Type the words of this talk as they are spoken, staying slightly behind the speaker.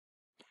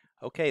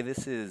Okay,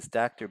 this is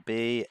Dr.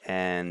 B,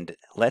 and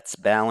let's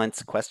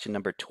balance question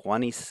number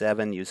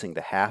 27 using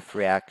the half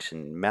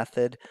reaction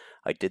method.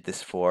 I did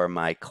this for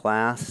my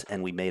class,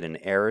 and we made an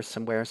error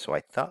somewhere, so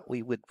I thought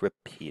we would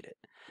repeat it.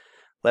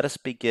 Let us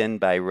begin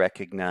by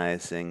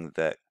recognizing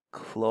that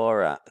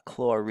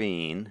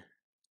chlorine,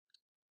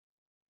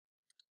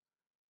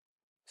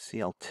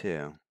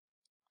 Cl2,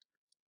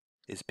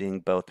 is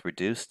being both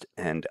reduced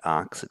and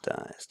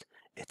oxidized.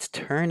 It's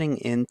turning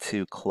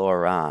into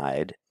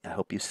chloride. I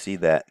hope you see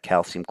that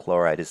calcium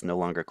chloride is no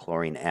longer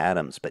chlorine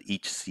atoms, but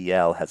each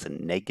Cl has a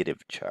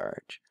negative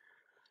charge.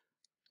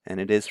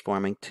 And it is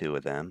forming two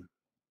of them.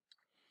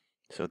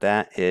 So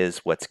that is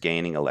what's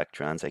gaining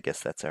electrons. I guess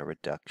that's our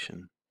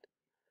reduction.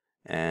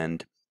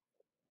 And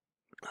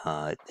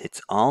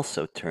it's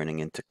also turning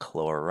into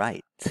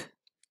chlorite.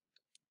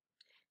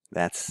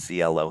 That's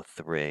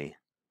ClO3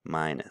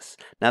 minus.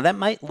 Now that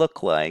might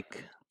look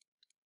like,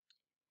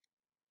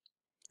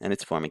 and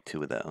it's forming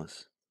two of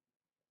those.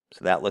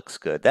 So that looks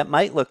good. That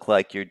might look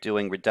like you're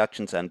doing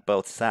reductions on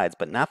both sides,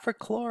 but not for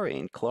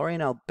chlorine.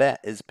 Chlorine, I'll bet,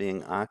 is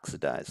being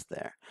oxidized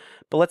there.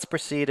 But let's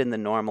proceed in the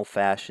normal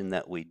fashion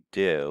that we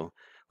do.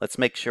 Let's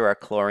make sure our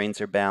chlorines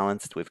are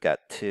balanced. We've got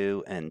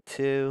 2 and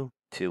 2,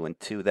 2 and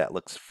 2. That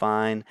looks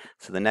fine.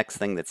 So the next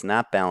thing that's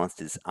not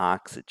balanced is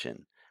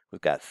oxygen.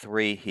 We've got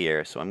 3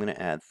 here, so I'm going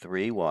to add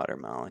 3 water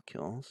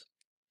molecules.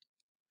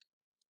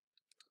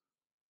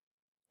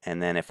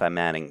 And then if I'm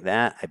adding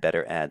that, I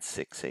better add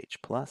 6H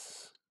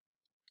plus.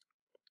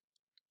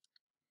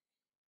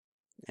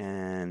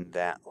 And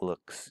that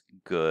looks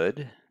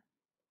good.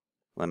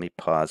 Let me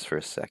pause for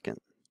a second.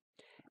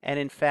 And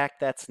in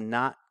fact, that's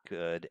not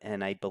good,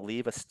 and I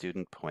believe a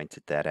student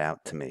pointed that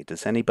out to me.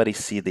 Does anybody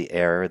see the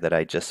error that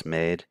I just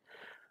made?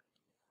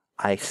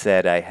 I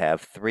said I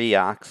have 3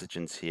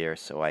 oxygens here,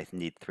 so I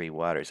need 3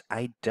 waters.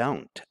 I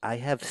don't. I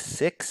have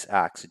 6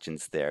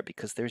 oxygens there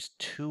because there's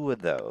 2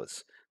 of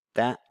those.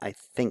 That, I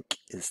think,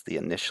 is the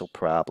initial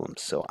problem.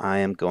 So I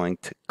am going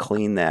to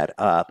clean that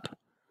up.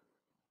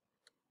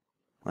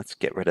 Let's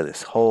get rid of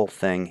this whole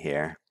thing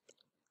here.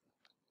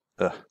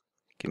 Ugh,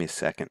 give me a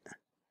second.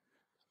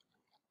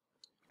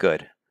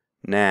 Good.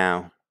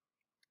 Now,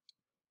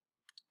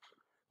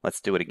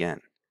 let's do it again.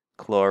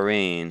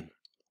 Chlorine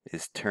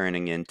is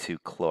turning into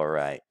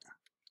chlorite.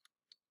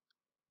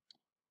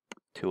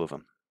 2 of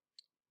them.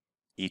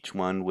 Each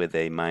one with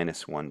a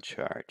 -1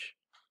 charge.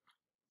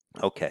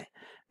 Okay.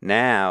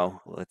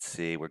 Now, let's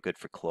see, we're good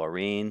for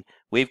chlorine.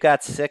 We've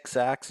got 6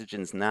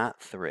 oxygens,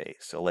 not 3.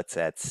 So let's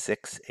add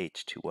 6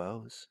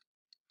 H2Os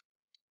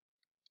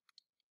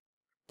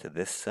to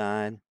this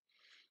side.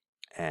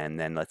 And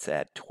then let's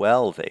add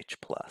 12 H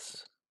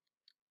plus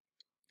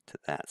to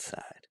that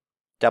side.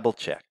 Double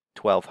check.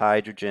 12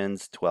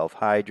 hydrogens, 12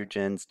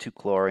 hydrogens, 2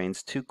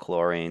 chlorines, 2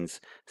 chlorines,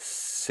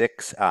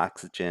 6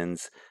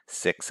 oxygens,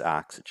 6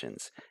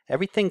 oxygens.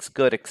 Everything's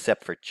good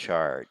except for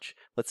charge.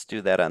 Let's do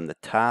that on the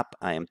top.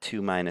 I am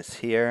 2 minus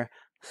here,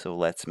 so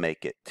let's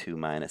make it 2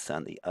 minus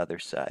on the other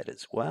side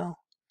as well.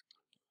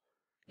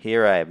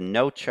 Here I have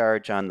no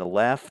charge on the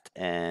left,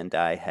 and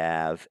I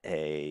have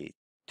a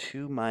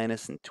 2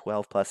 minus and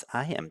 12 plus.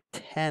 I am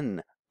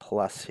 10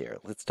 plus here.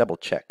 Let's double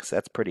check, because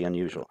that's pretty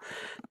unusual.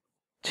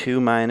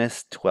 2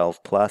 minus,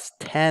 12 plus,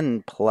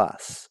 10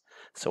 plus.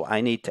 So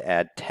I need to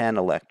add 10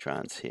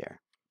 electrons here.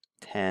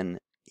 10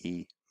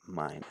 E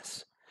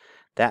minus.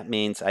 That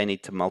means I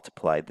need to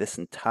multiply this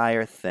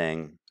entire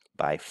thing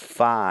by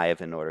 5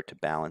 in order to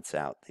balance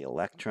out the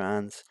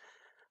electrons.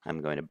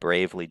 I'm going to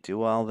bravely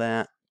do all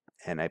that,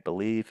 and I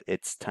believe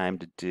it's time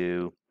to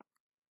do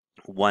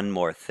one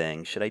more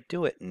thing. Should I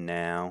do it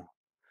now?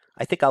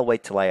 I think I'll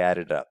wait till I add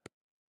it up.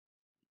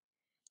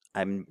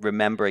 I'm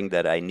remembering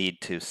that I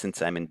need to,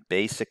 since I'm in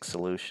basic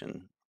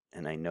solution,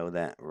 and I know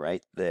that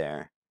right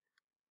there,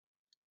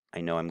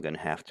 I know I'm going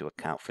to have to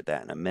account for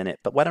that in a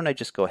minute, but why don't I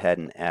just go ahead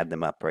and add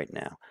them up right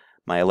now?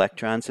 My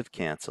electrons have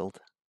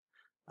canceled.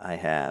 I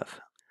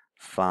have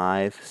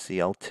 5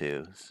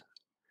 Cl2s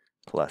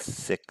plus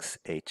 6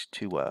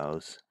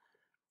 H2Os.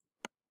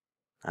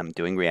 I'm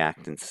doing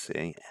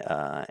reactancy,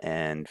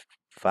 and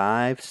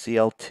 5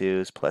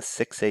 Cl2s plus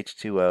 6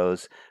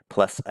 H2Os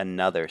plus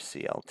another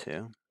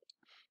Cl2.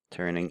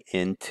 Turning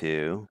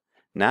into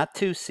not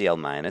 2 Cl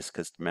minus,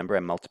 because remember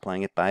I'm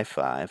multiplying it by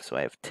 5, so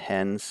I have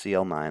 10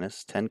 Cl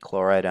minus, 10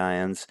 chloride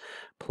ions,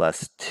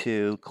 plus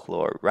 2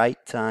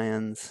 chlorite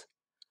ions,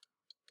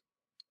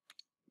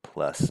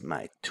 plus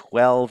my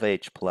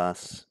 12H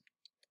plus,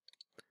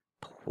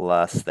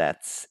 plus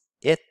that's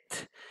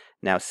it.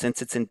 Now,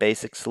 since it's in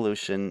basic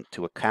solution,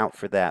 to account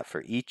for that,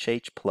 for each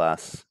H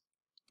plus,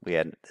 we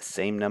add the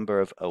same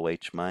number of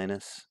OH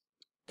minus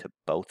to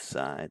both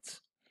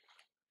sides.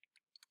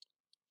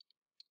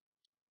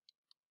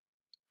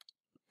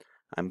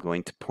 I'm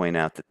going to point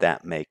out that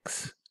that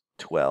makes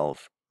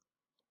 12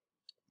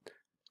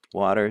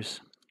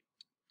 waters.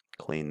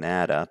 Clean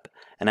that up.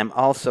 And I'm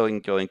also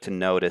going to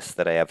notice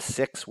that I have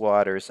 6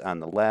 waters on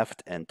the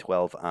left and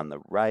 12 on the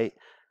right.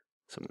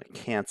 So I'm going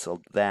to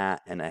cancel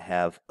that, and I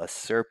have a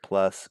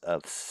surplus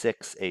of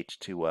 6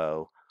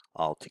 H2O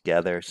all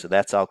together. So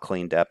that's all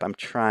cleaned up. I'm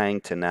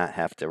trying to not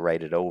have to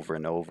write it over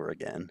and over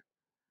again.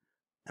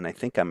 And I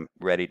think I'm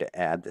ready to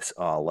add this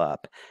all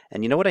up.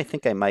 And you know what I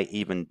think I might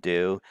even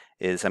do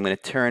is I'm going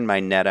to turn my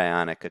net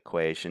ionic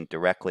equation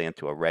directly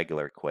into a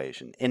regular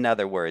equation. In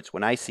other words,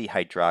 when I see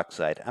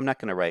hydroxide, I'm not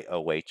going to write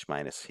OH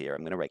minus here.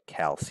 I'm going to write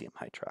calcium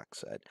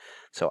hydroxide.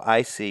 So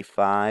I see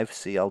 5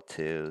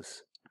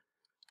 Cl2s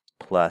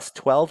plus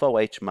 12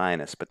 OH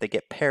minus, but they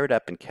get paired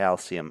up in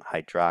calcium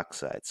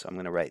hydroxide. So I'm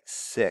going to write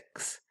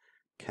 6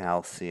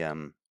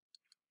 calcium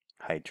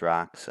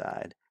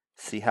hydroxide.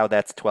 See how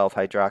that's 12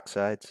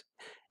 hydroxides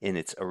in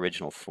its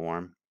original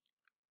form?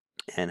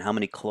 And how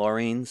many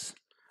chlorines?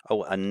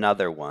 Oh,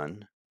 another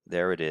one.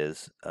 There it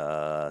is.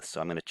 So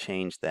I'm going to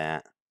change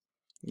that,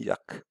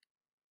 yuck,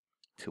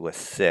 to a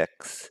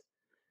 6.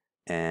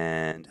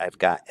 And I've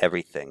got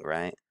everything,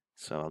 right?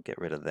 So I'll get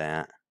rid of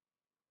that.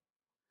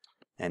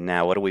 And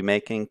now what are we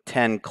making?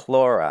 10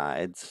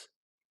 chlorides,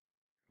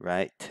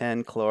 right?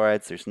 10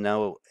 chlorides. There's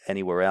no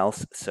anywhere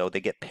else. So they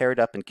get paired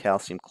up in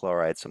calcium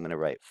chloride. So I'm going to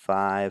write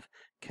 5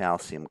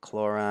 calcium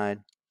chloride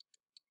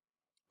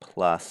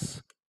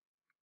plus,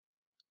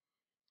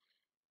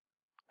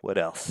 what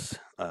else?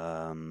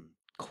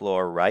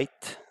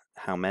 Chlorite.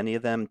 How many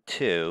of them?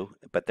 2,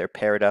 but they're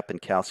paired up in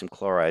calcium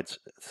chlorides,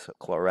 so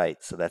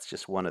chlorite. So that's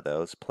just one of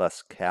those,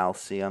 plus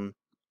calcium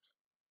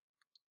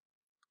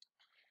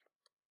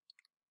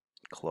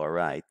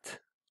chlorite.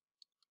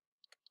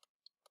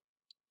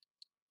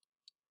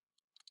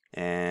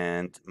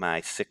 And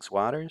my 6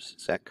 waters,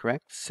 is that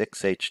correct?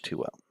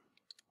 6H2O.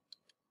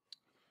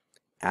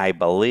 I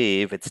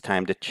believe it's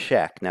time to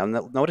check. Now,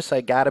 notice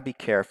I gotta be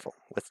careful.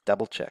 Let's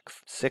double check.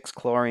 6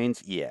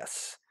 chlorines,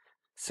 yes.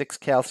 6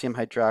 calcium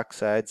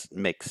hydroxides,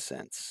 makes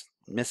sense.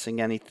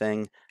 Missing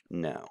anything?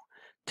 No.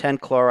 10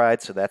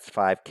 chlorides, so that's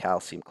 5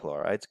 calcium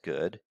chlorides,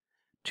 good.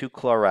 2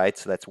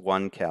 chlorides, so that's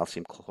 1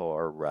 calcium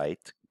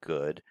chloride,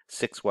 good.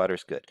 6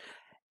 waters, good.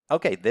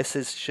 Okay,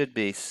 this should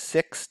be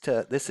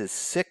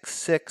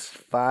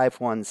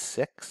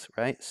 66516,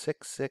 right?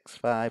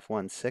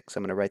 66516.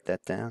 I'm going to write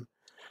that down.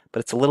 But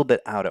it's a little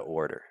bit out of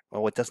order.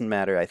 Well, it doesn't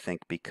matter, I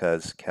think,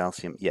 because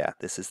calcium, yeah,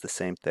 this is the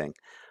same thing.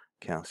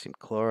 Calcium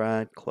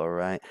chloride,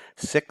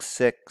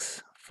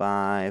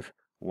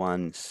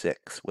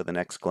 66516 with an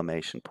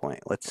exclamation point.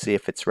 Let's see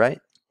if it's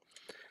right.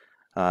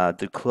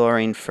 Do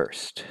chlorine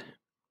first.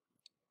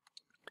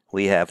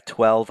 We have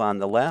 12 on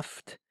the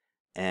left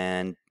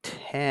and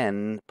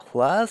 10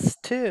 plus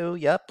 2.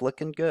 Yep,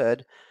 looking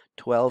good.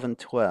 12 and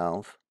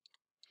 12.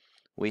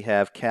 We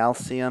have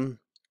calcium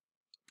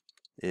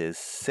is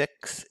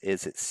 6.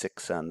 Is it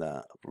 6 on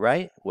the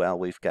right? Well,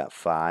 we've got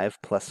 5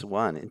 plus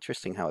 1.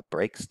 Interesting how it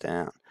breaks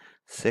down.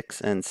 6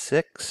 and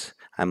 6.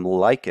 I'm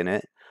liking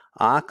it.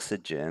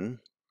 Oxygen,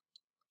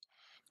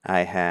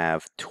 I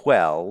have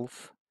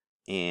 12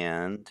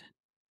 and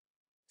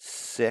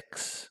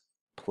 6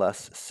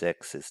 plus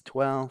 6 is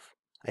 12.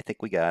 I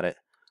think we got it,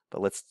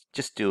 but let's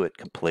just do it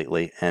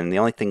completely. And the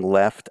only thing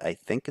left, I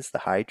think, is the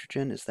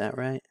hydrogen. Is that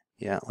right?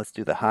 Yeah, let's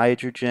do the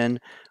hydrogen,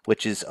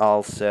 which is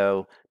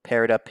also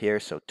paired up here,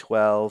 so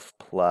 12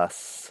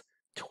 plus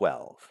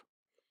 12.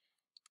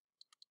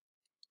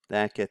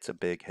 That gets a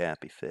big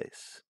happy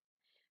face.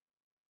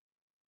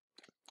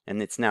 And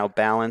it's now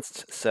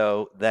balanced,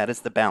 so that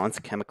is the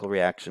balanced chemical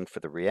reaction for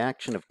the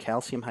reaction of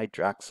calcium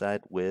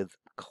hydroxide with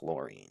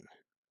chlorine.